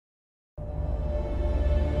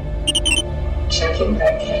Checking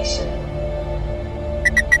location.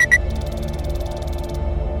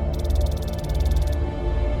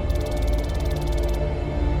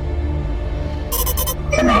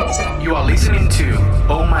 Connecting. You are listening to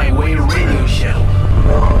Oh My Way Radio Show.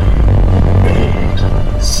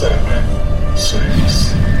 9, 8, 7,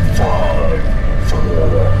 6, 5, 4,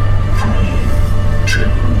 3, 2,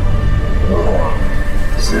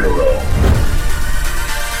 1, 0.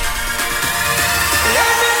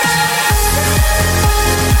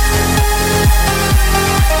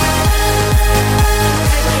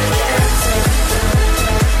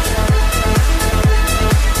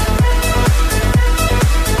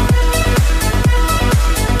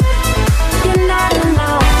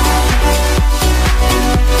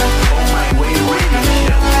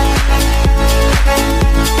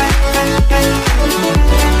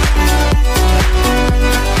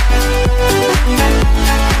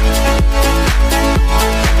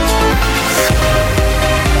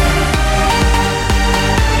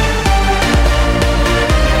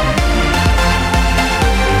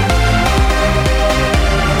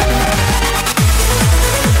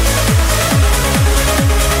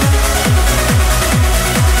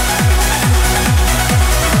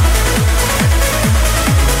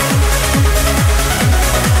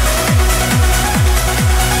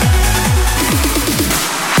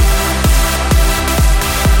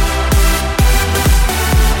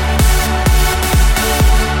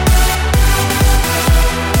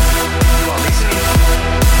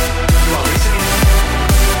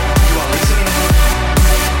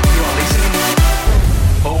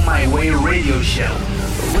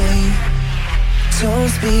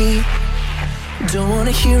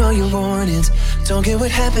 Don't get what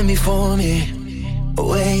happened before me.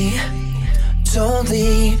 Wait, don't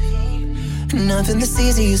leave. Nothing this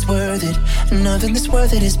easy is worth it. Nothing that's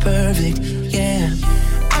worth it is perfect. Yeah,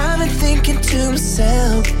 I've been thinking to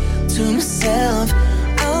myself,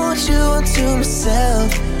 I want you all to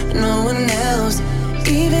myself, no one else.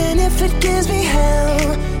 Even if it gives me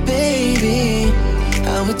hell, baby,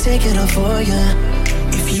 I would take it all for you.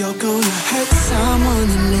 If you're gonna hurt someone,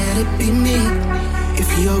 then let it be me. If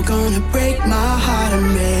you're gonna break my heart,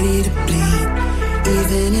 I'm ready to bleed.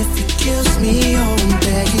 Even if it kills me, oh, I'm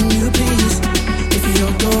begging you, please. If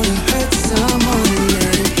you're gonna hurt someone, then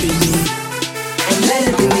let it be me. Oh, let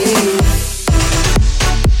it be me.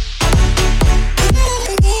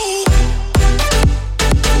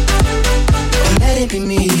 Oh, let it be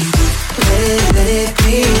me. Let it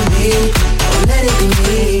be me. Oh, let it be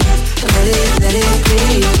me. Let it be me.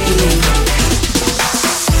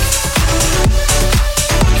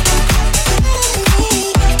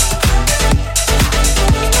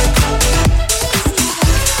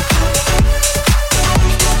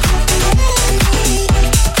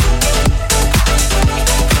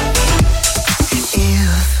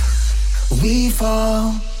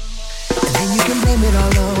 Fall, and then you can blame it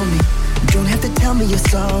all on me. You don't have to tell me you're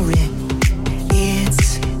sorry.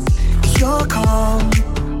 It's your call.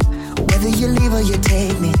 Whether you leave or you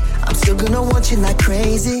take me, I'm still gonna want you like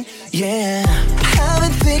crazy. Yeah, I've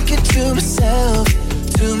been thinking to myself,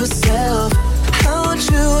 I want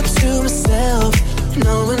you to myself,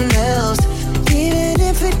 no one else. Even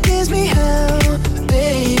if it gives me hell,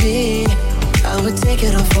 baby, I would take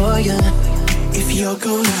it all for you. If you're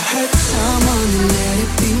gonna hurt someone, then let it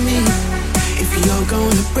be me. If you're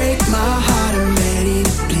gonna break my heart, I'm ready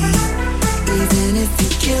to bleed. Even if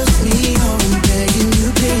it kills me, oh, I'm begging you,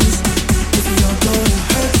 please. If you're gonna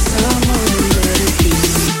hurt someone, then let it be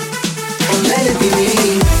me. Oh, let it be me.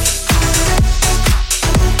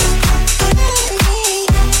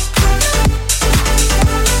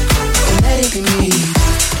 Oh, let it be me.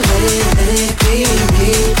 Let it be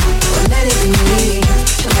me. Oh, let it be me.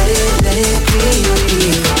 Let it be me.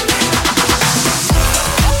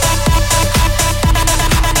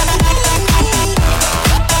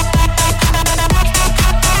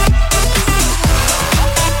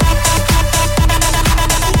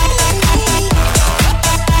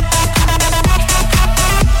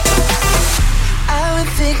 I've been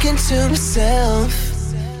thinking to myself,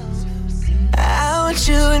 I want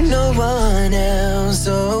you and no one else.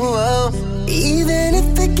 Oh, oh. Even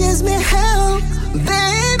if it gives me hell,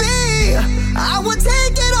 baby, I would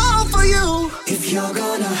take it all for you. If you're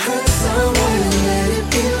gonna hurt someone, let it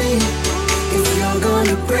be me. If you're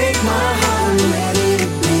gonna break my heart, I'm ready to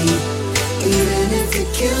bleed. Even if it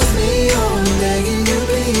kills me, oh, I'm begging you,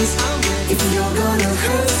 please. If you're gonna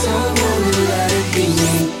hurt someone, let it be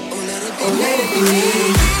me. Oh, let it be me.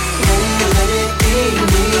 Let it be me.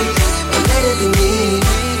 Oh, let it be me. Let it be me.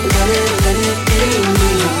 Oh,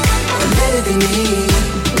 let it be me.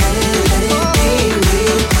 Let it be me.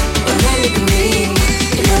 Oh, let it be me.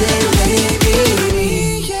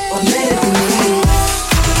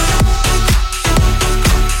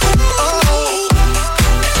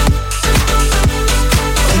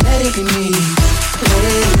 it be me.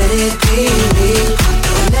 Let it be me.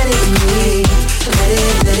 Let it be me.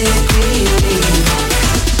 Let it be me.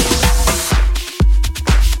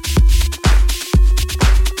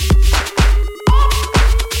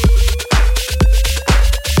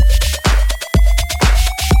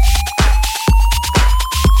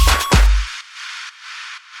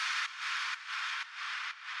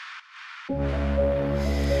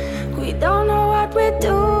 We don't know what we're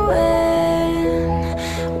doing,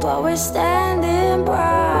 but we're standing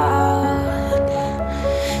proud.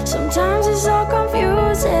 Sometimes it's so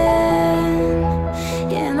confusing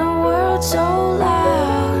in a world so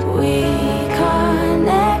loud. We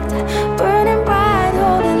connect, burning bright,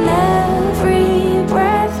 holding every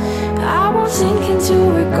breath. I won't sink into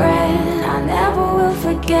regret. I never will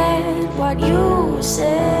forget what you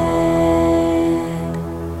said.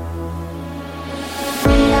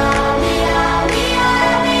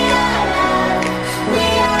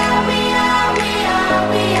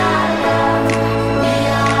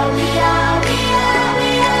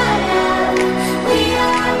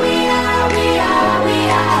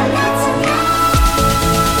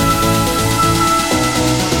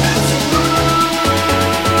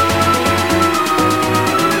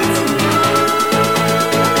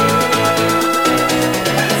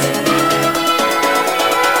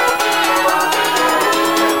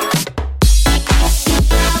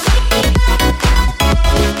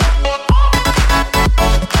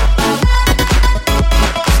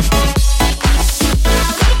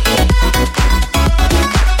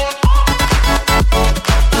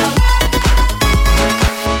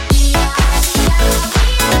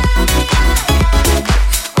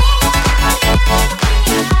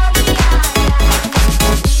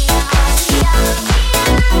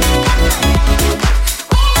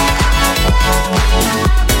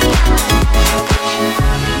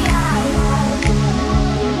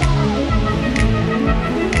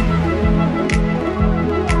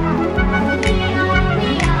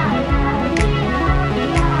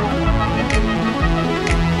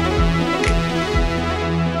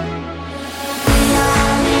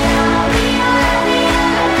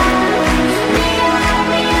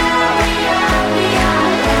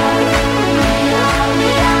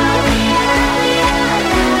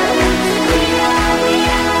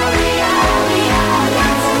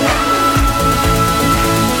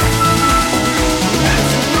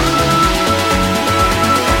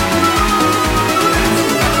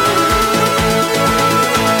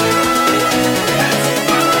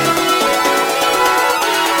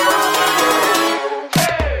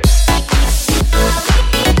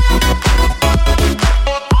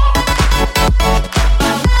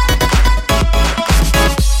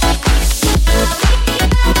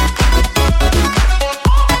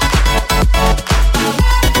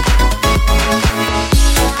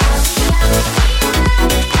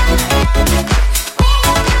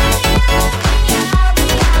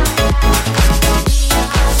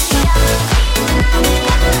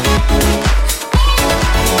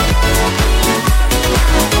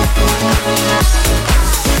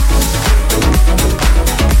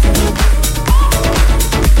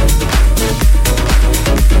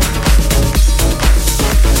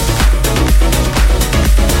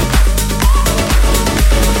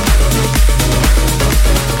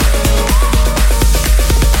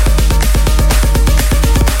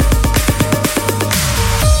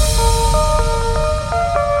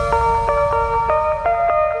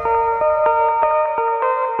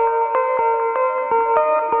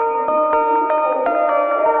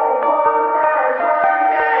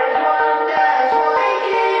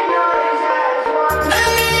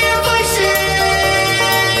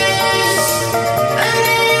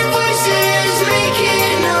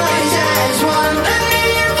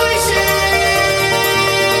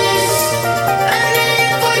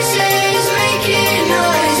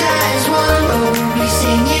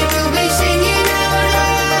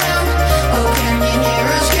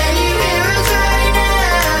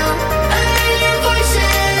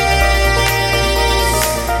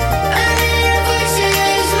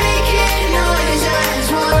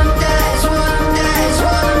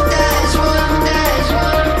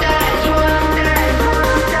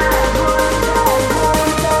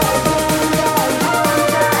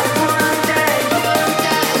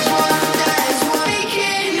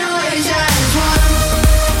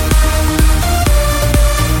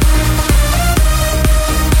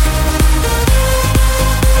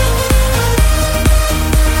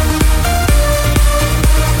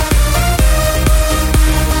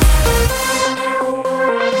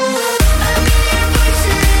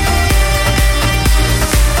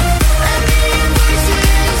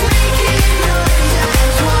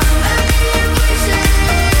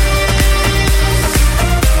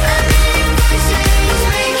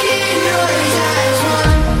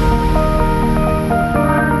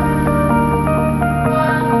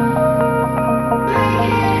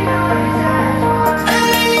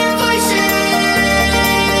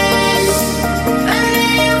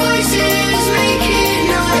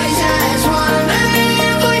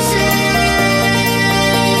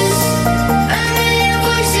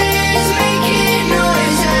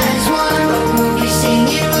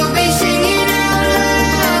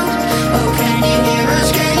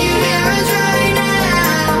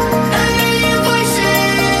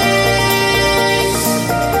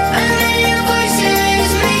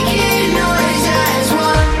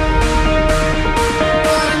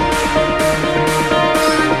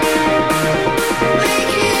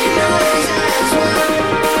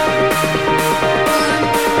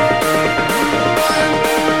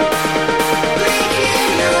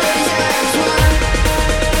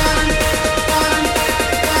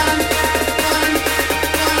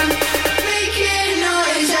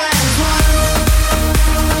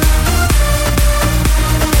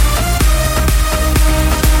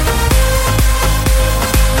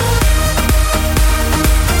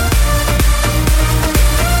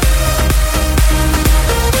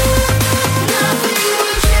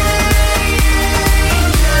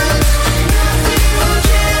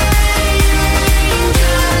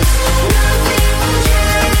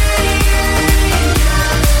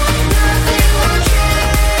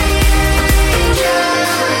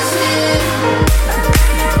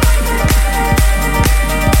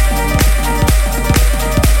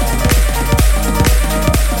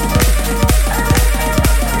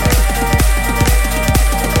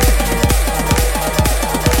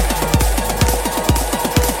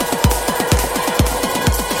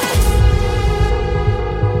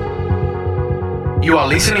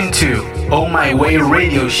 to Oh My Way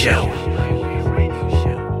Radio Show.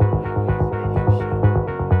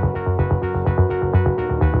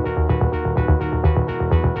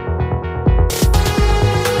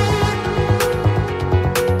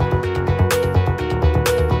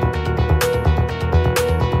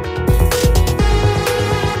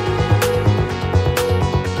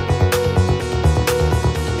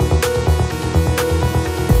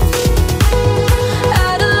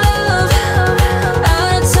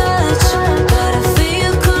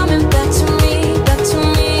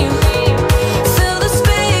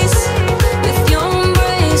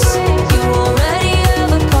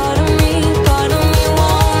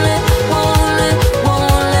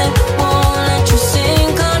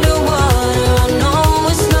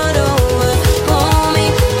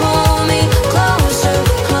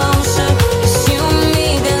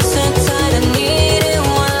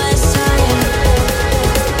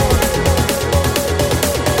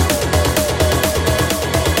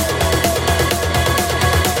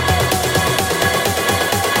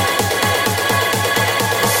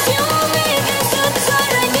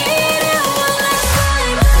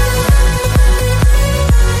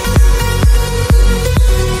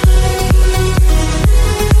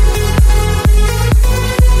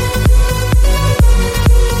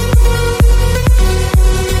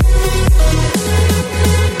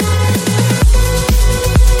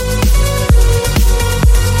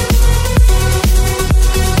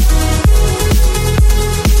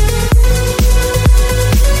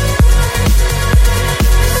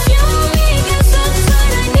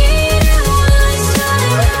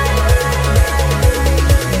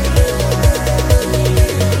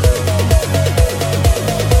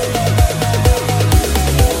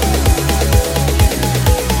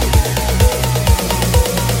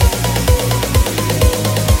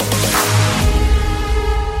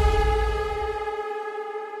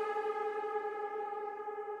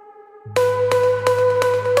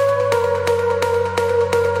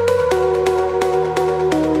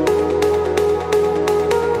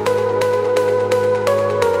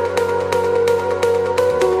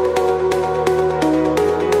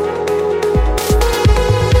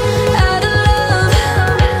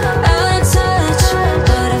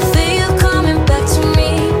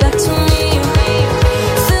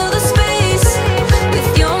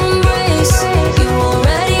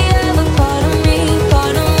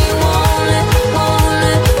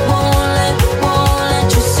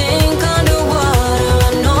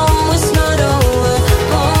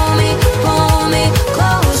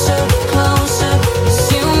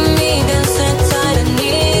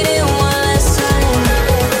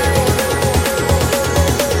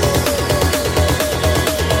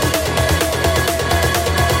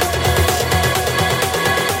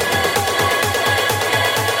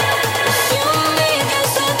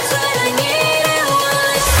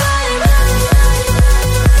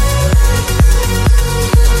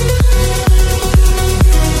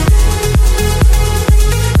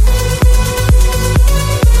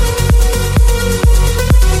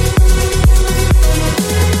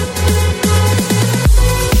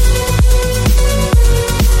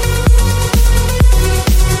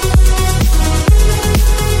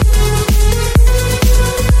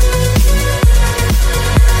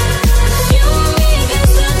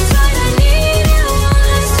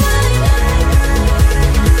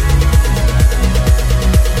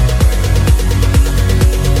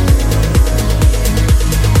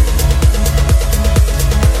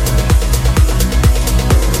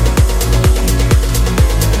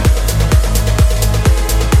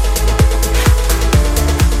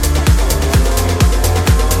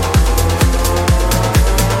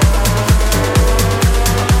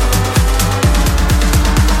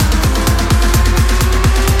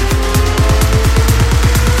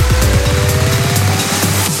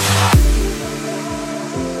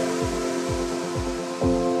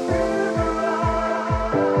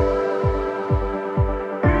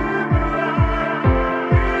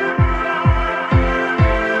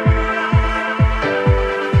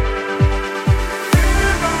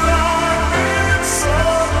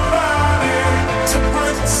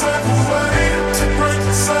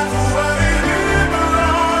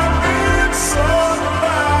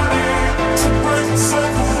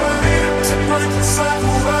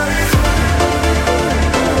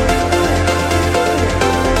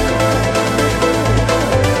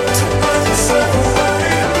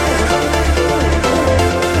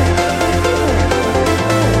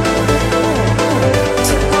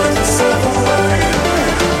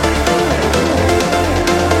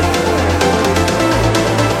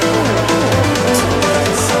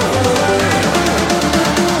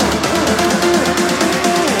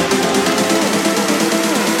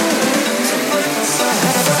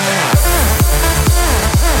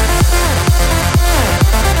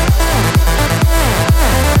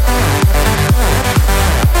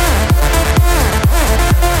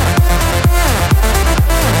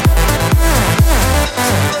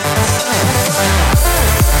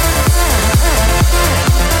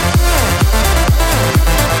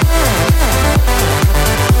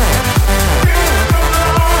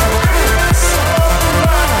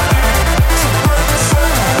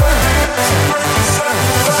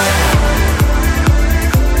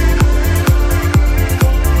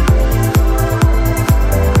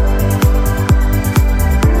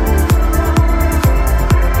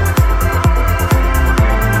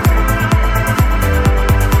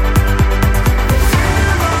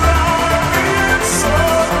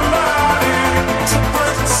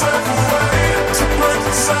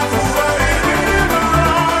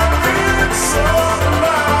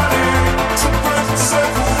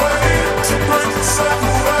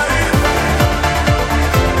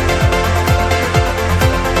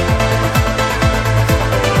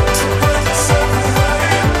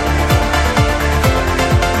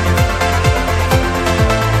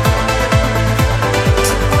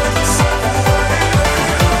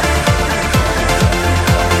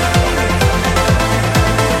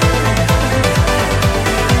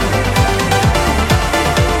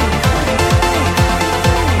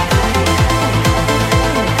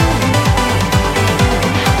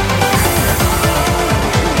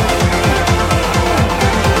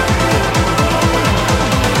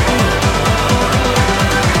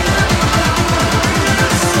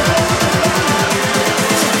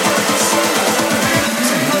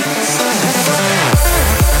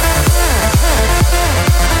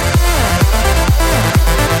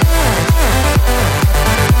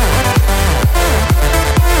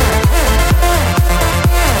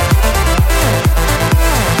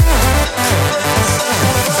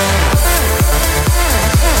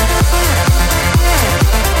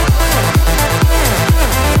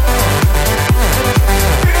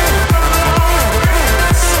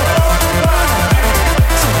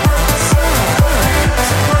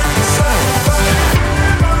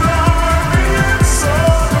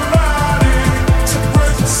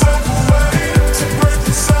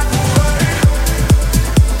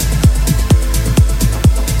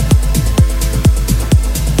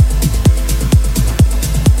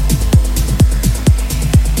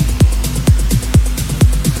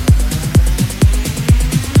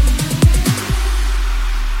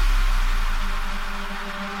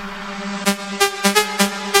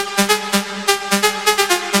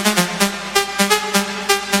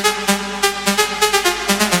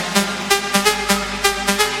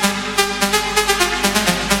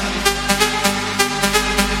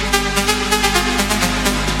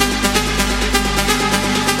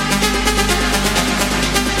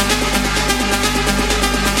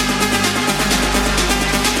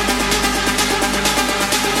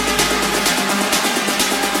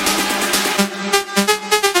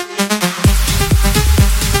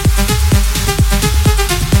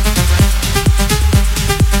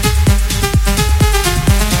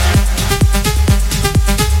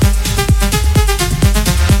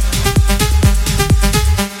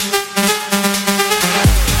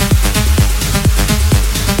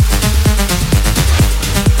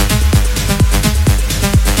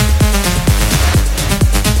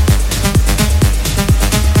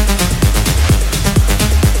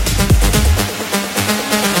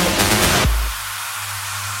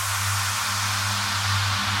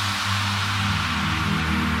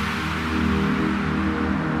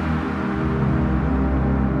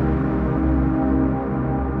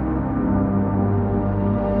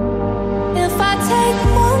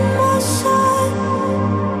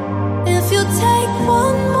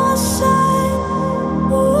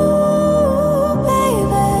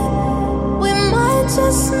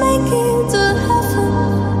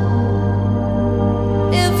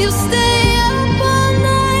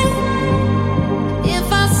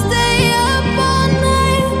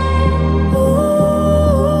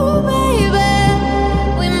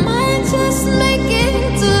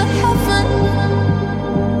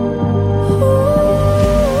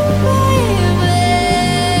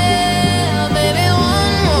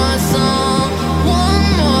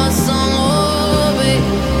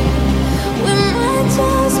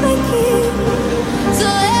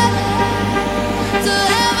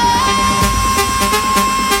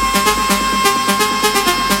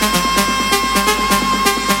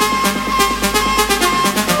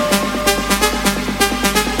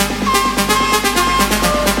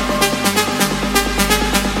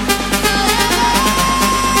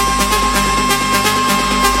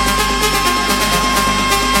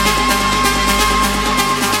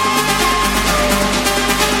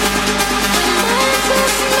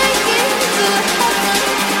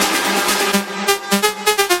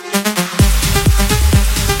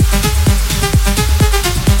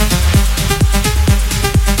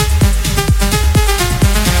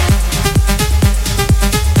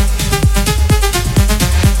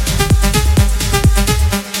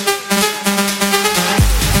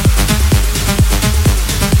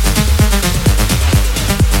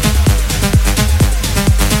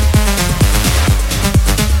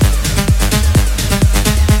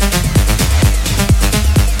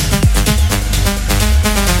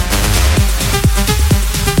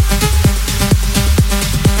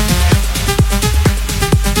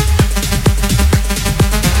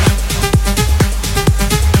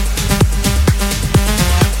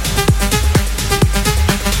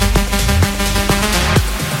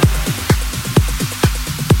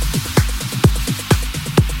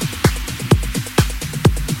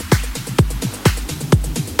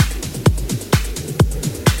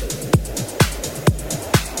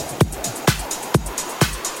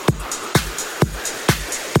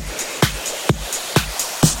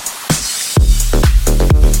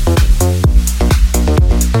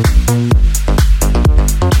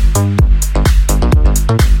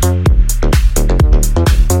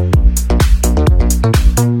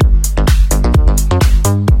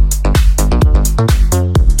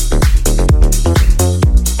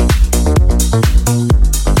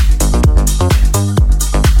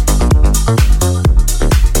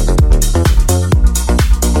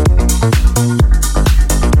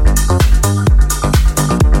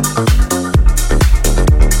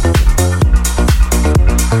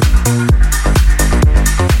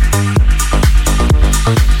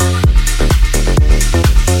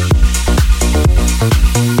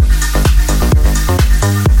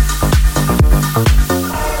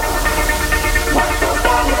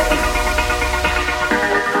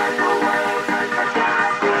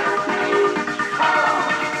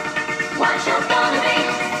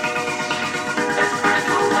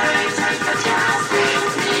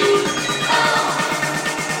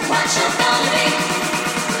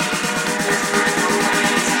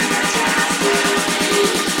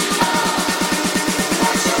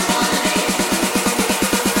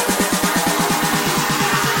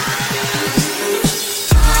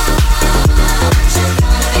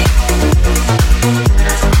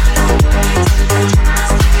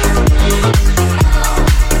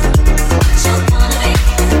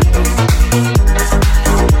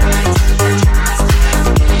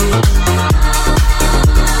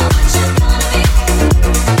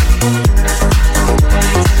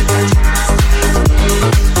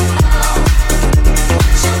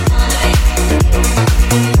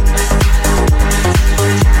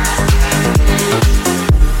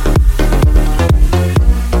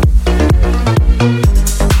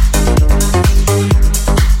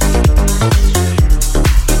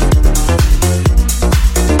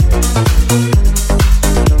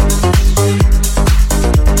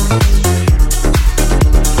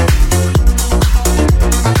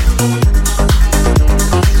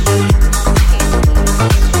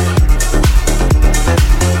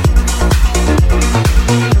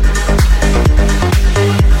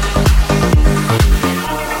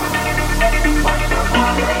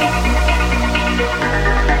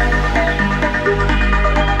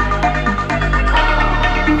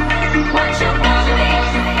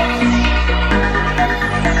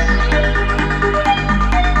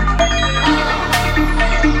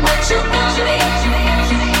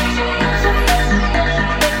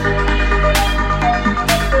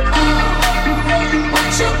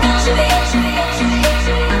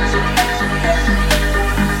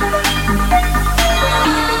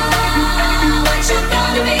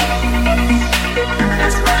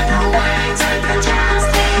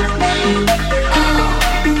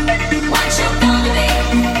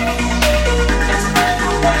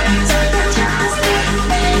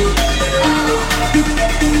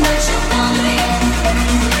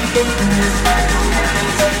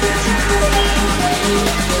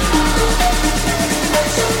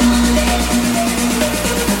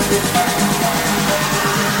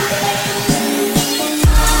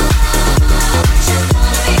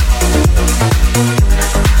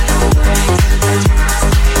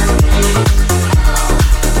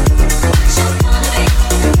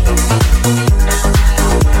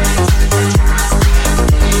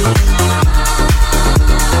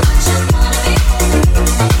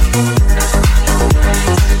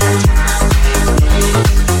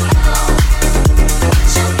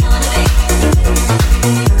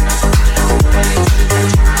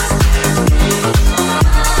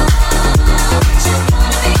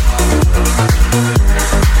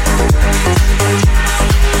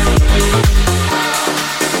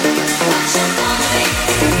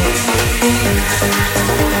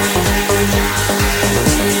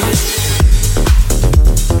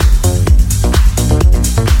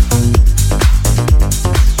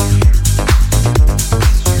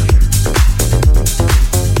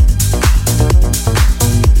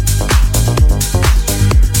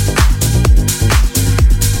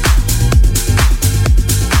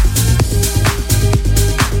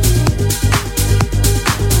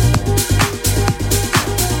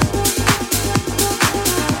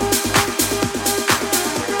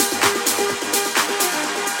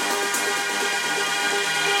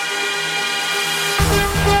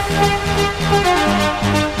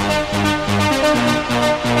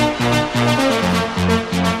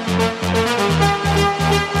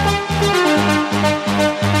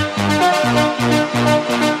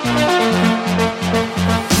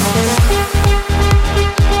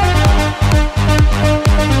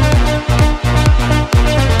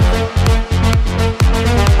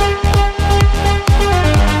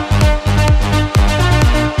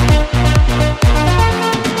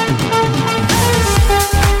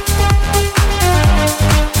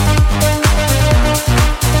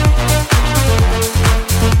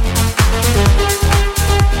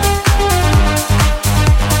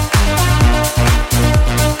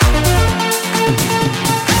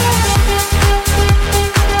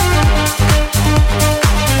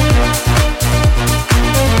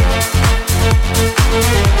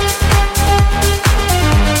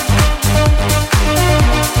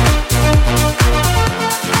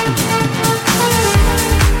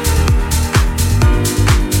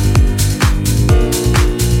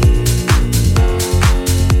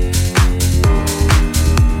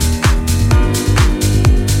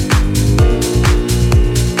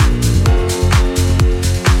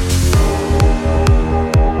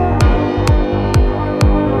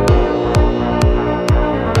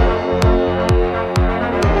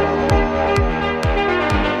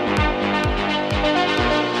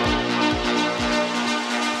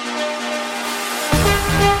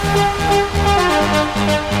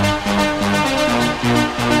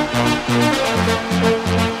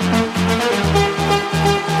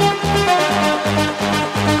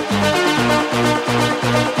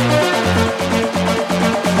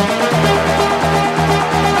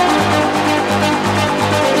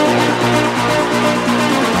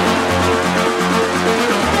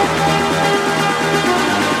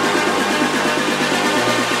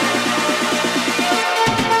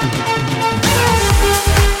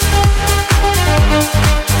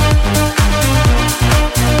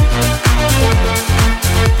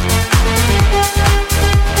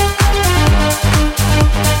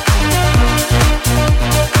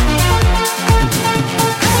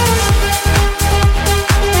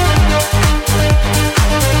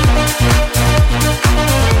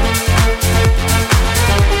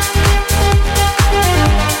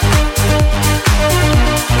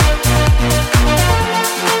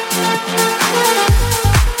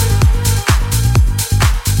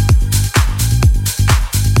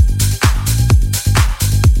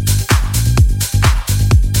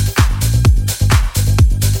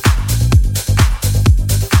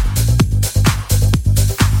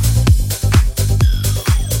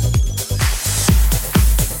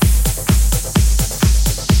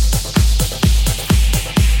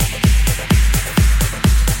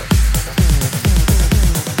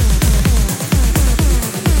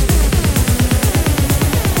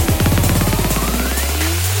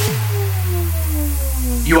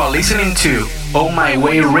 are listening to On My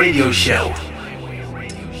Way Radio Show.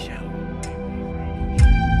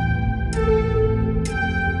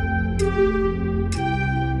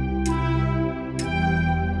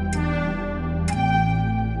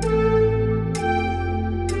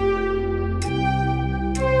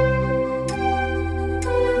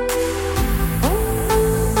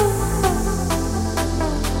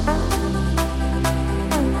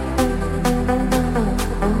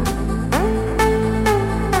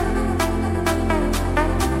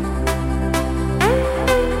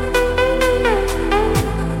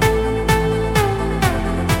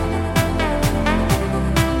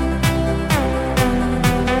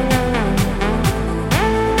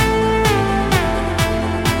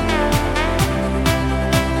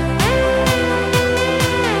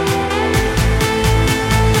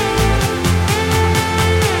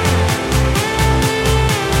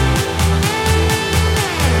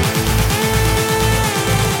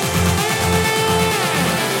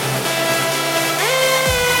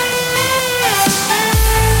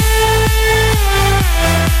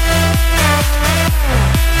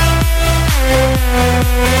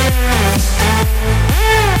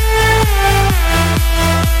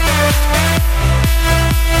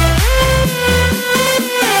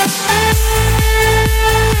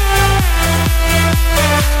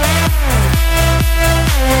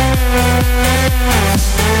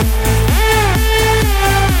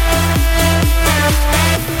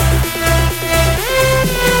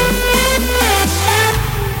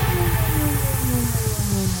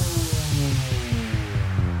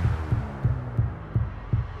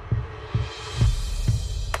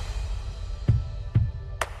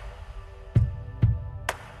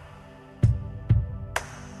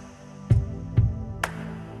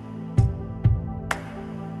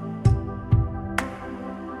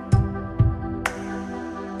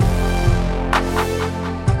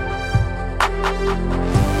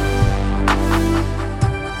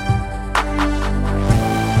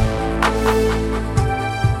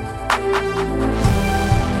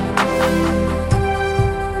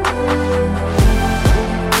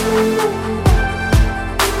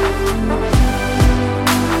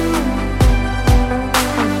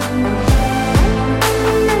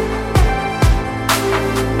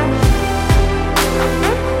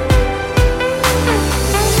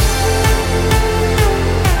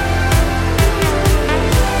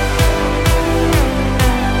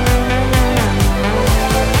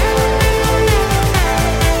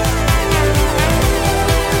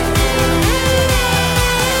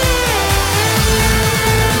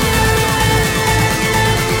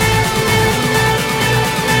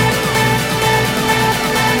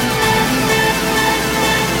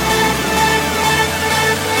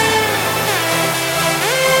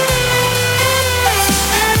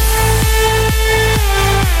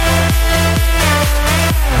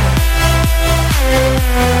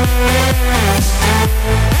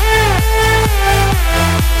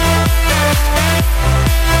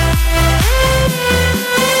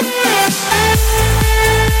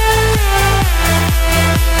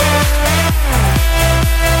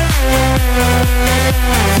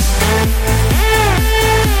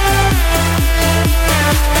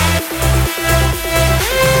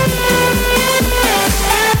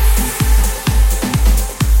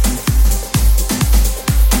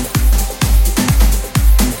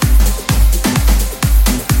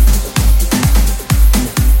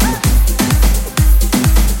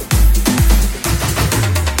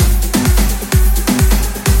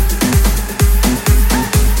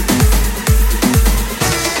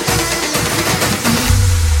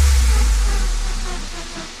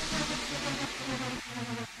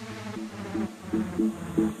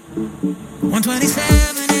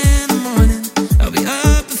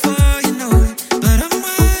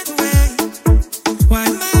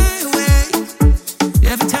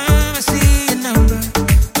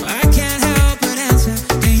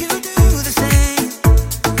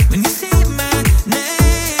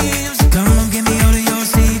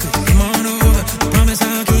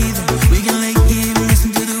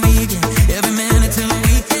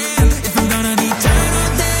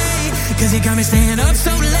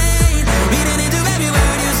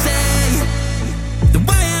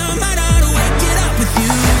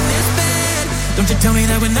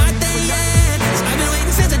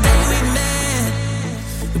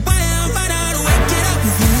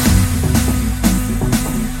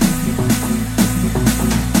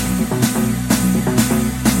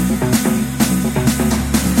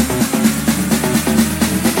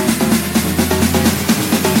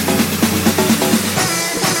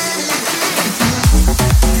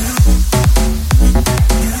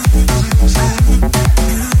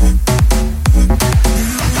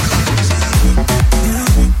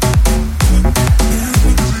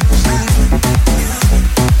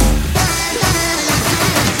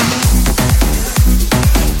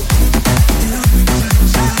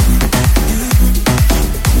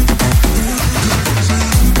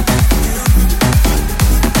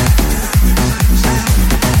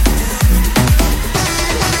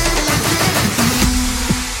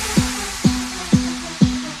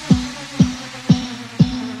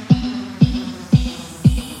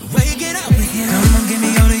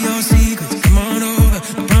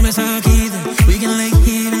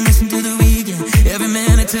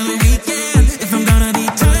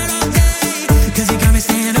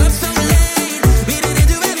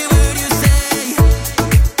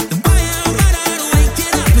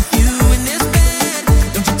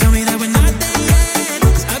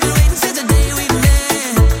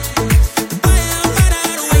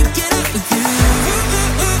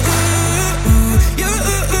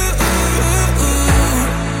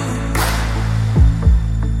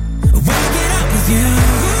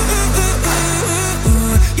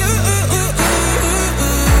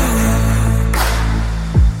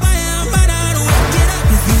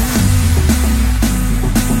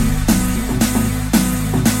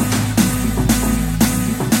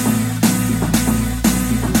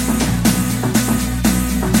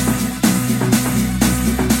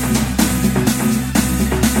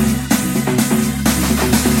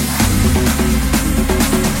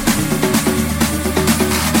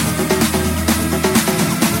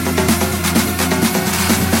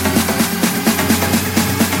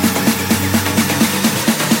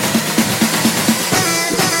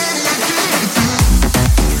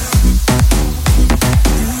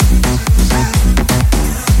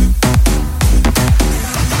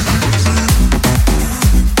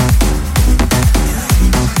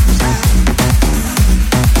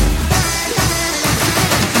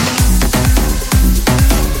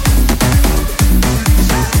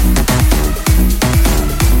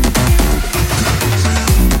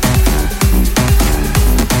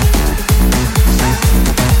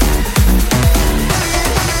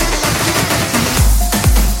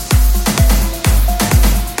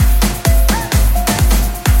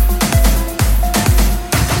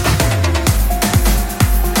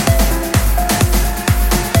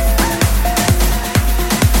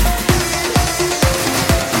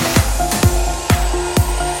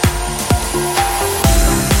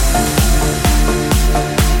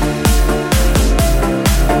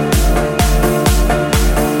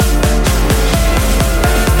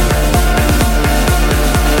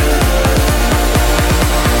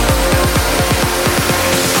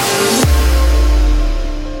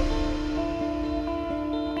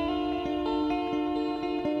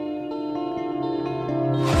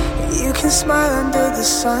 smile under the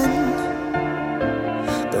sun,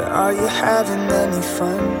 but are you having any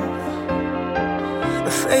fun?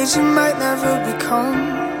 Afraid you might never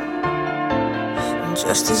become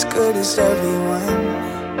just as good as everyone.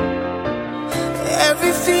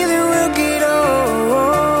 Every feeling will get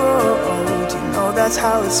old, you know that's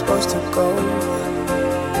how it's supposed to go.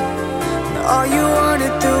 And all you wanna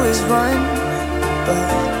do is run, but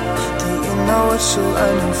do you know what you're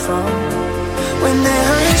running from? When it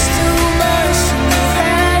hurts too much and you've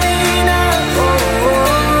had enough,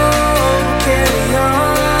 carry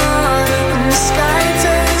on. When the sky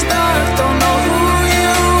turns dark, don't know who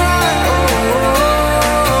you are,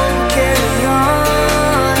 carry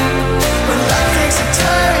on. When life takes a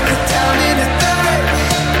turn, you're down in the dirt,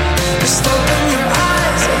 just open your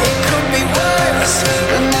eyes, it could be worse.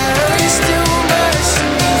 When it hurts too much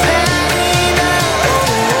and you've had enough,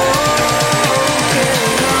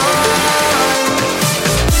 carry on.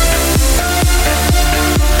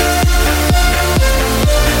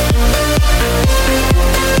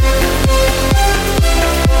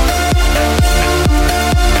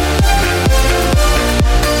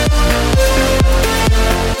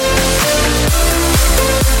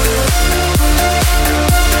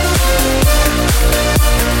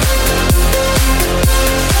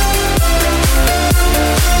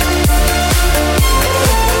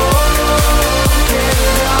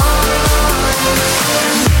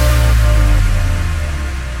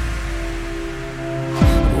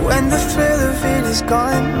 When the thrill of it is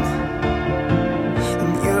gone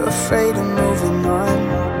and you're afraid of moving on,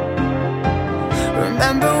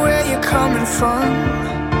 remember where you're coming from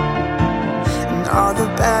and all the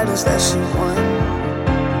battles that she won.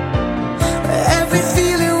 Every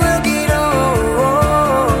feeling will get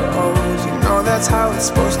old, you know that's how it's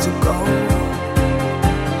supposed to go.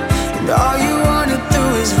 And all you wanna do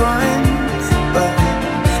is run, but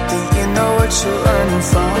do you know what you're running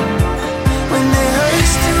from? When it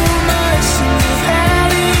hurts too much and you've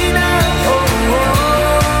had enough,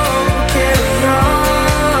 carry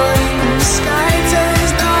on. When the sky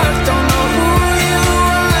turns dark, don't know who you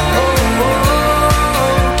are,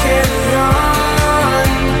 carry on.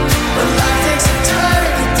 When life takes a turn,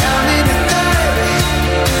 you're down in the dirt,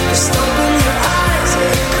 just open your eyes,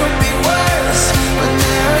 it could be worse. When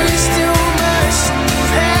it hurts too much and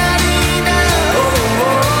you've had enough,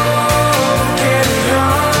 carry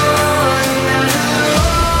on.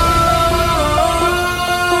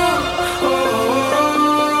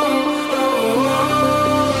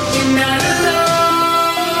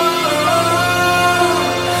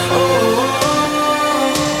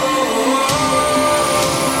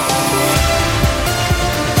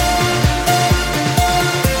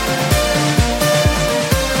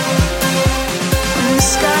 When the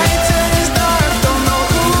sky turns dark, don't know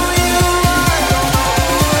who you are,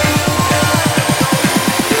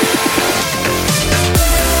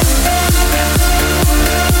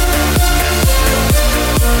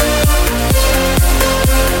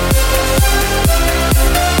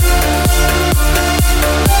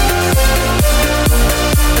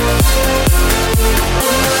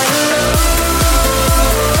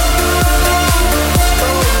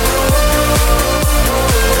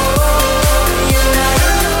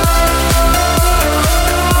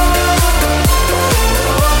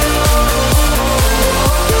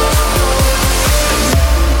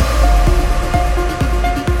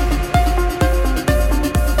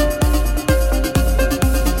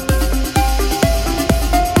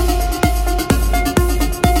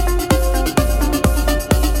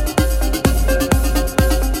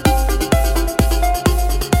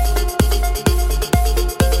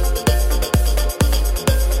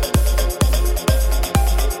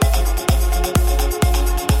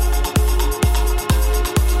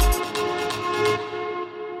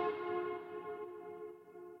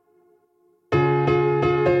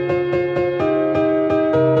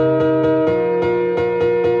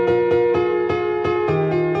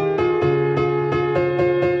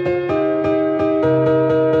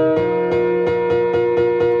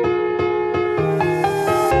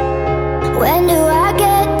 when do I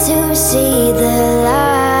get to see the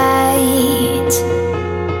light?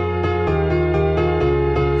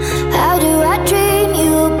 How do I dream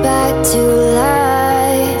you back to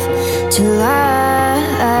life, to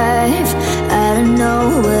life? I don't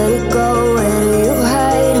know where to go, where do you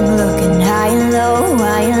hide? I'm looking high and low,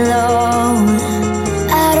 high and low.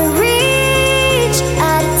 Out of reach,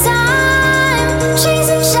 out of time,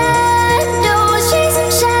 chasing shadows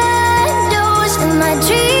in my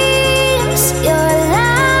dreams. You're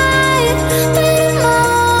alive, but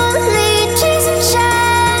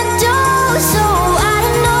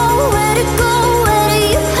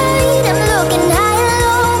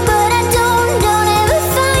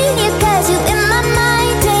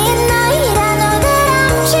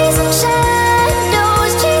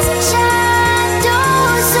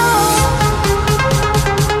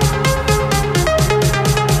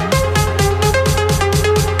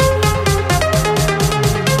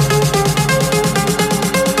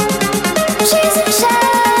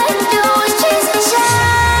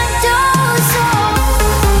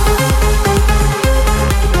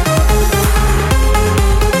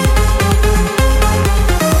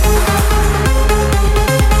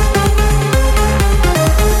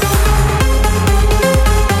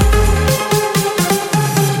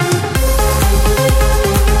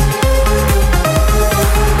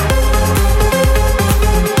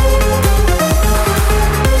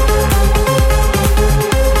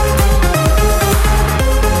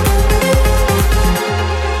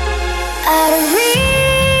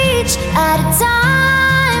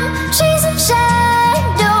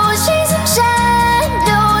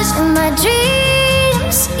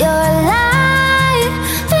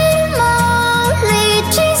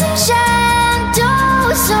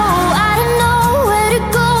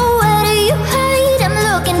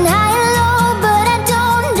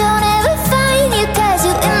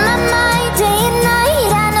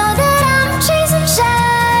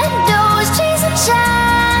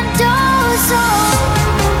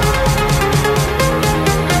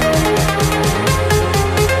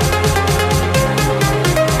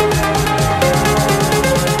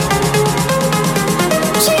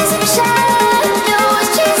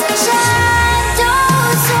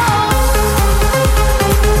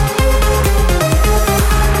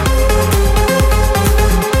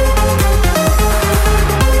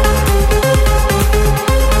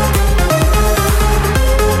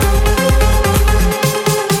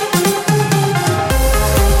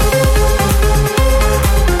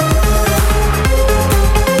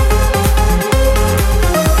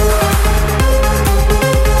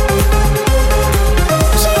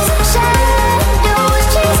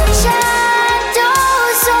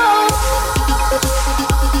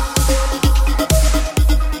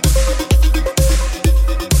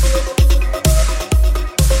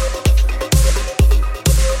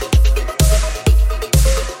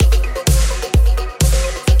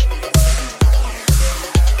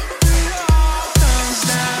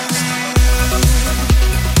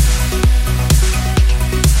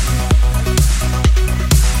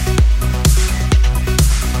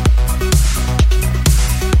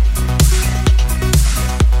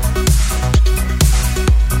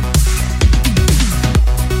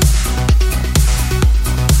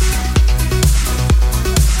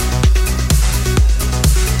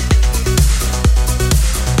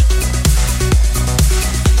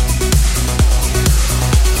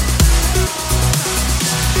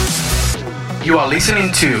are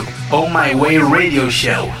listening to On My Way Radio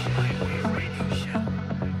Show.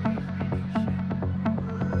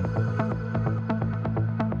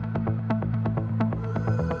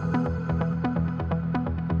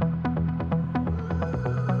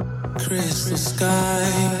 Crystal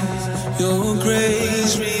skies, your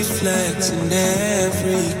grace reflects in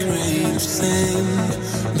every grain of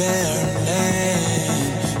sand, barren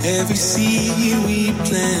land. Every seed we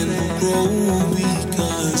plant will grow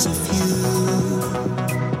because of you.